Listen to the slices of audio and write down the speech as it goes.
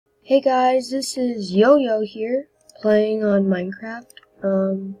Hey guys, this is Yo-Yo here, playing on Minecraft.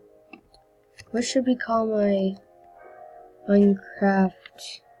 What should we call my Minecraft,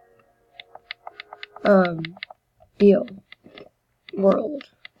 deal? World.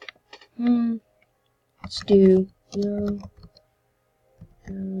 Let's do,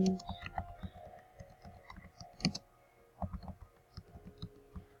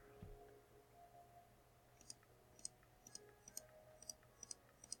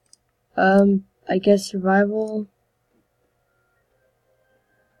 I guess survival.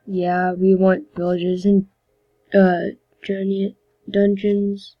 Yeah, we want villages and,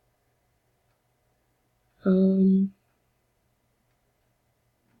 dungeons.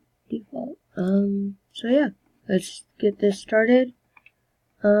 Default. So yeah, let's get this started.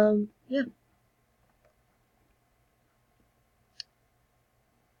 Yeah.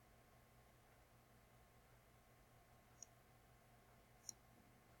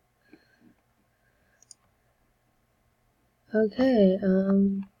 Okay,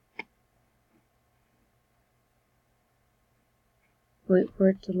 wait for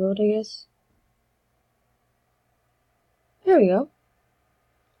it to load, I guess. There we go.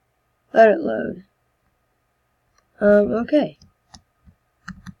 Let it load. Okay.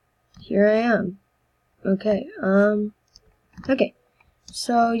 Here I am. Okay, okay.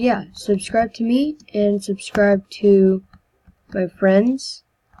 So, yeah, subscribe to me and subscribe to my friends,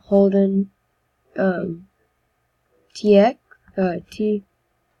 Holden, T6,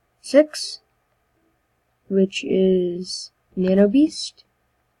 which is NanoBeast,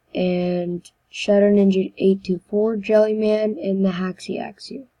 and Shadow Ninja 824, Jellyman, and the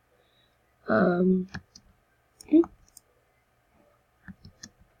Haxie.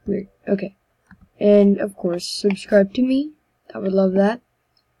 Weird. Okay. And, of course, subscribe to me. I would love that.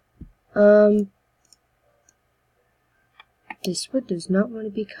 This wood does not want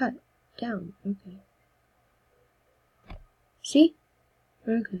to be cut down. Okay. See?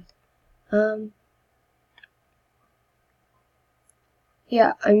 Okay.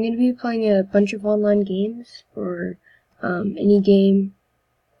 Yeah, I'm gonna be playing a bunch of online games, or, any game.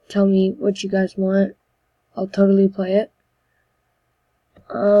 Tell me what you guys want. I'll totally play it.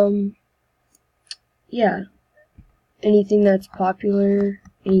 Yeah. Anything that's popular,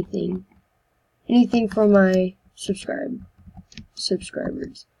 anything for my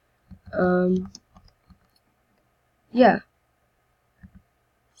subscribers. Yeah.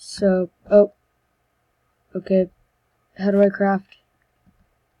 So, okay. How do I craft?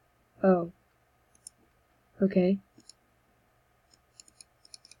 Oh. Okay.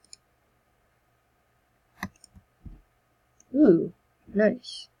 Ooh,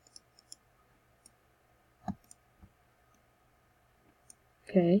 nice.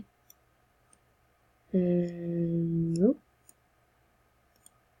 Okay. Nope.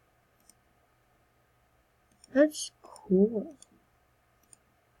 That's cool.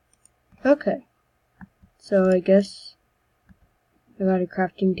 Okay. So I guess I got a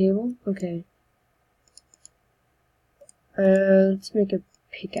crafting table. Okay. Let's make a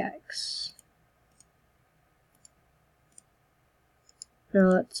pickaxe. Now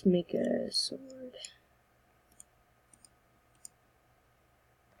let's make a sword.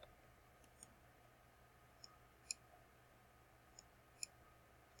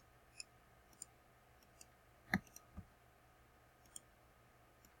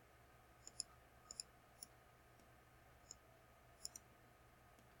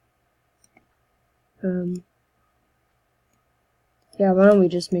 Yeah, why don't we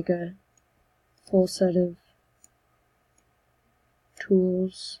just make a full set of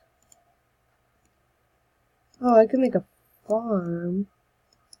tools? Oh, I could make a farm.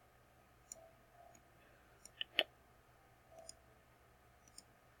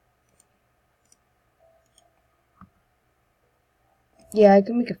 Yeah, I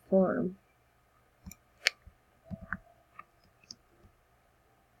can make a farm.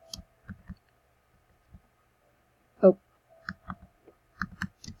 Oh.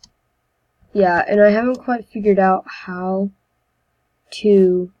 Yeah, and I haven't quite figured out how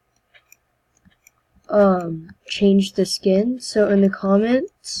to change the skin. So in the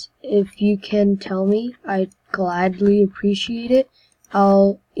comments, if you can tell me, I'd gladly appreciate it.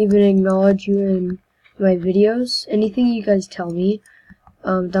 I'll even acknowledge you in my videos. Anything you guys tell me,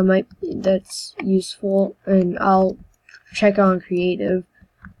 that's useful, and I'll check on creative.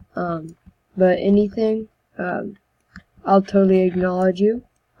 But anything, I'll totally acknowledge you.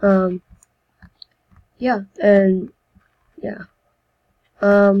 Yeah, and yeah.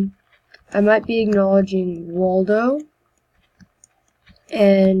 I might be acknowledging Waldo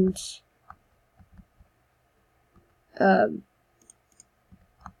and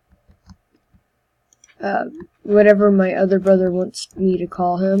whatever my other brother wants me to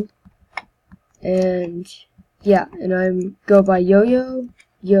call him. And yeah, and I'm go by Yo-Yo,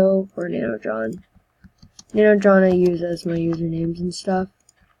 Yo, or NanoJohn. NanoJohn I use as my usernames and stuff.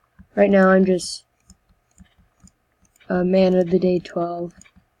 Right now I'm just Man of the Day 12.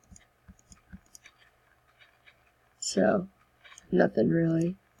 So, nothing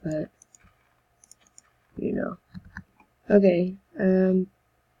really, but, you know. Okay, I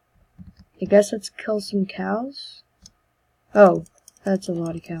guess let's kill some cows. Oh, that's a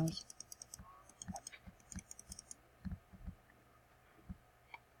lot of cows.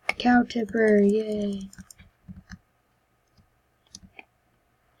 Cow tipper, yay.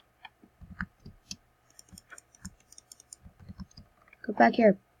 Go back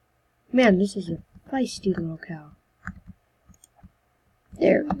here. Man, this is a feisty little cow.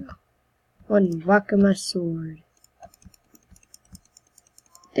 There we go. One whack of my sword.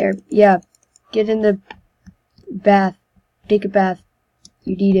 There, yeah. Get in the bath. Take a bath.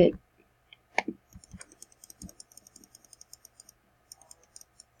 You need it.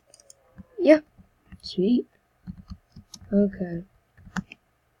 Yeah. Sweet. Okay.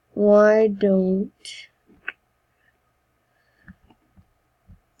 Why don't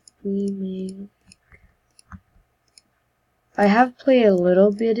we make... I have played a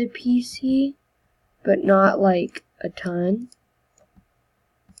little bit of PC, but not like a ton.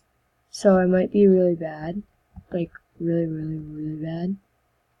 So I might be really bad. Like, really, really, really bad.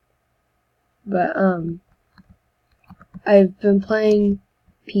 But, I've been playing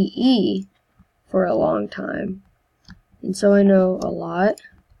PE for a long time. And so I know a lot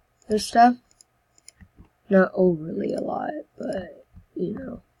of stuff. Not overly a lot, but, you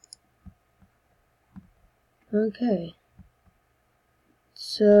know. Okay.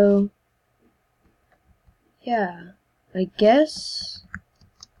 So, yeah. I guess...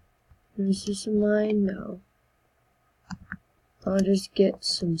 Is this a mine? No. I'll just get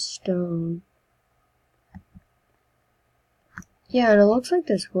some stone. Yeah, and it looks like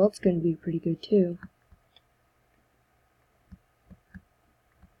this world's gonna be pretty good too.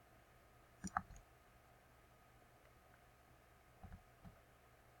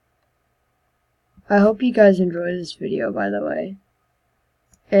 I hope you guys enjoyed this video, by the way.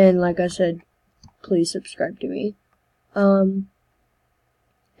 And like I said, please subscribe to me.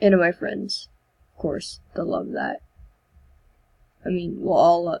 And to my friends. Of course, they'll love that. I mean, we'll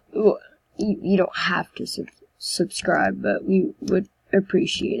all you don't have to subscribe, but we would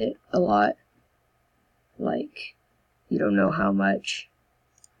appreciate it a lot. Like, you don't know how much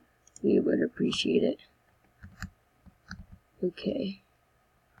we would appreciate it. Okay.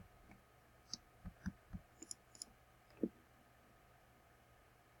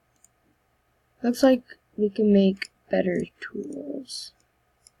 Looks like we can make better tools.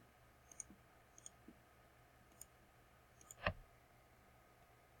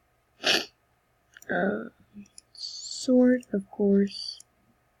 Sword, of course.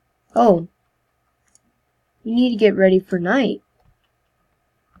 Oh. We need to get ready for night.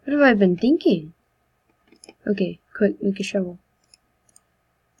 What have I been thinking? Okay, quick, make a shovel.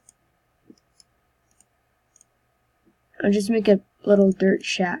 I'll just make a little dirt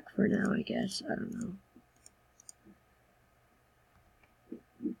shack for now, I guess. I don't know.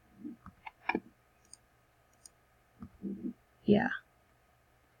 Yeah.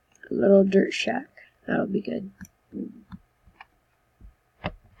 A little dirt shack. That'll be good.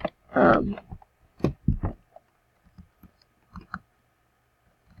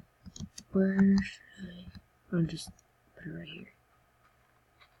 Where should I... I'll just put it right here.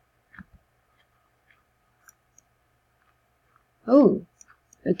 Oh,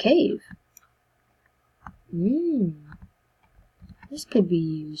 a cave. This could be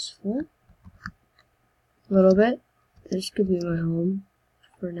useful. A little bit. This could be my home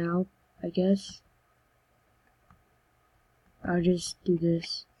for now, I guess. I'll just do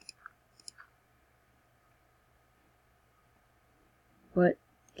this. What?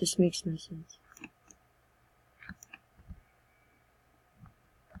 This makes no sense.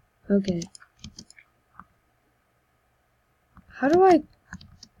 Okay. How do I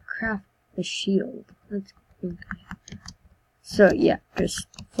craft a shield? That's okay. So yeah, just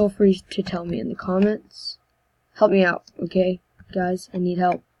feel free to tell me in the comments. Help me out, okay? Guys, I need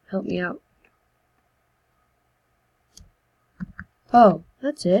help. Help me out. Oh,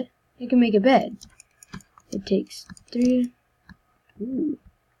 that's it. I can make a bed. It takes 3... Ooh.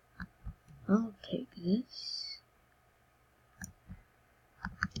 I'll take this.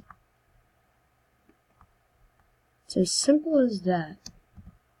 It's as simple as that.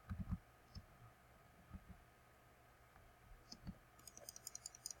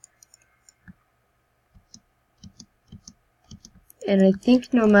 And I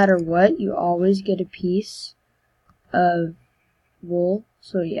think no matter what, you always get a piece of wool.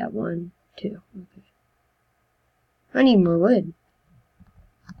 So yeah, 1, 2. Okay. I need more wood.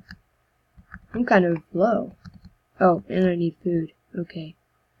 I'm kind of low. Oh, and I need food. Okay.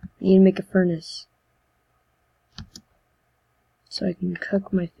 I need to make a furnace so I can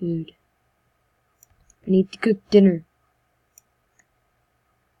cook my food. I need to cook dinner.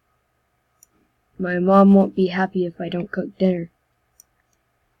 My mom won't be happy if I don't cook dinner.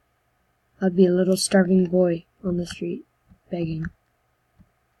 I'll be a little starving boy on the street, begging,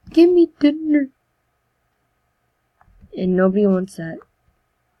 "Give me dinner." And nobody wants that.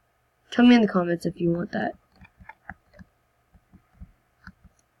 Tell me in the comments if you want that.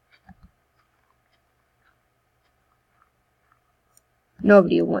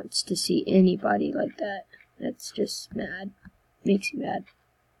 Nobody wants to see anybody like that. That's just mad. Makes me mad.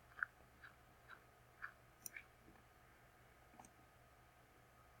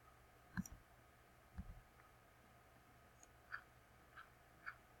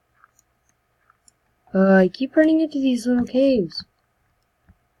 I keep running into these little caves.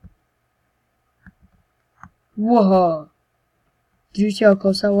 Whoa! Did you see how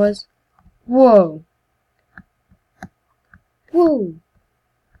close that was? Whoa! Whoa!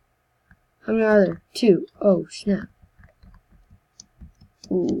 How many are there? 2. Oh, snap.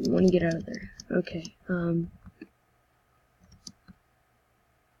 Ooh, I want to get out of there. Okay,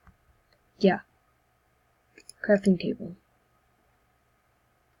 yeah. Crafting table.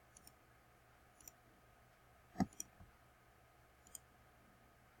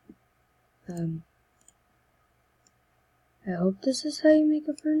 I hope this is how you make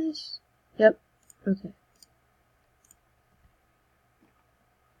a furnace. Yep. Okay.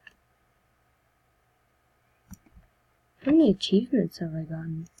 How many achievements have I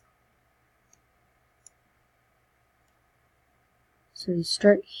gotten? So you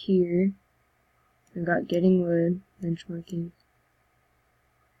start here. I got getting wood, benchmarking.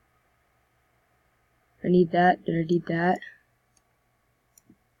 I need that. Did I need that?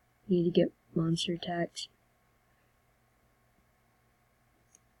 Need to get monster attacks.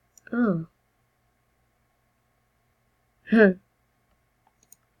 Oh. Huh.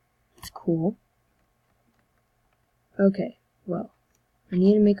 That's cool. Okay, well, I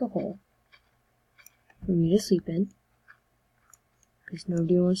need to make a hole for me to sleep in. Because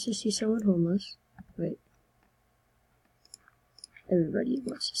nobody wants to see someone homeless. Wait. Everybody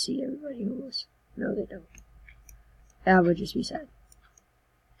wants to see everybody homeless. No, they don't. That would just be sad.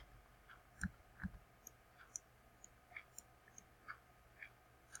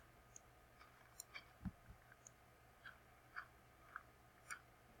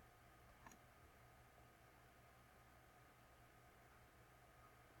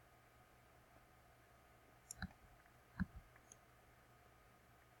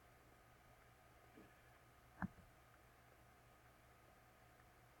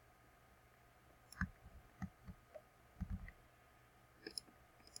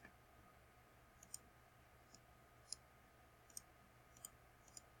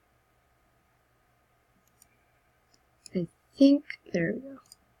 I think, there we go.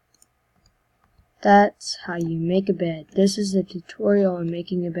 That's how you make a bed. This is a tutorial on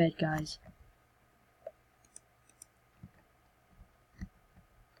making a bed, guys.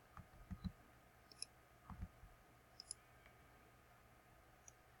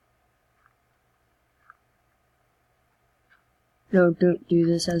 No, don't do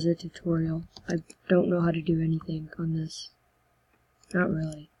this as a tutorial. I don't know how to do anything on this. Not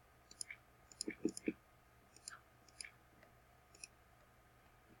really.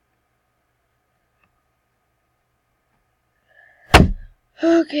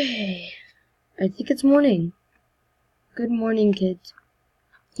 Okay. I think it's morning. Good morning, kids.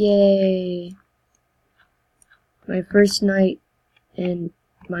 Yay. My first night in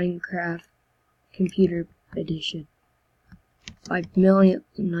Minecraft Computer Edition. My millionth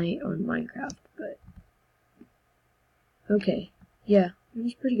night on Minecraft, but... Okay. Yeah, it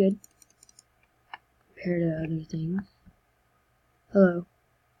was pretty good. Compared to other things. Hello.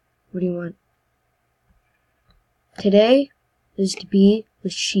 What do you want? Today is to be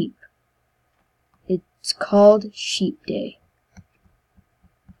with sheep. It's called Sheep Day.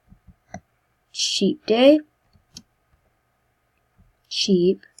 Sheep Day.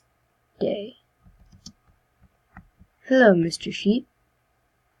 Sheep Day. Hello, Mr. Sheep.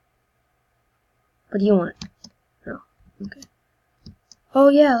 What do you want? Oh, okay. Oh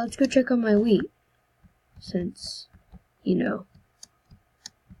yeah, let's go check on my wheat. Since, you know,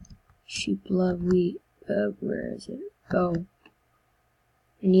 sheep love wheat. Where is it? Oh.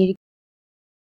 I need to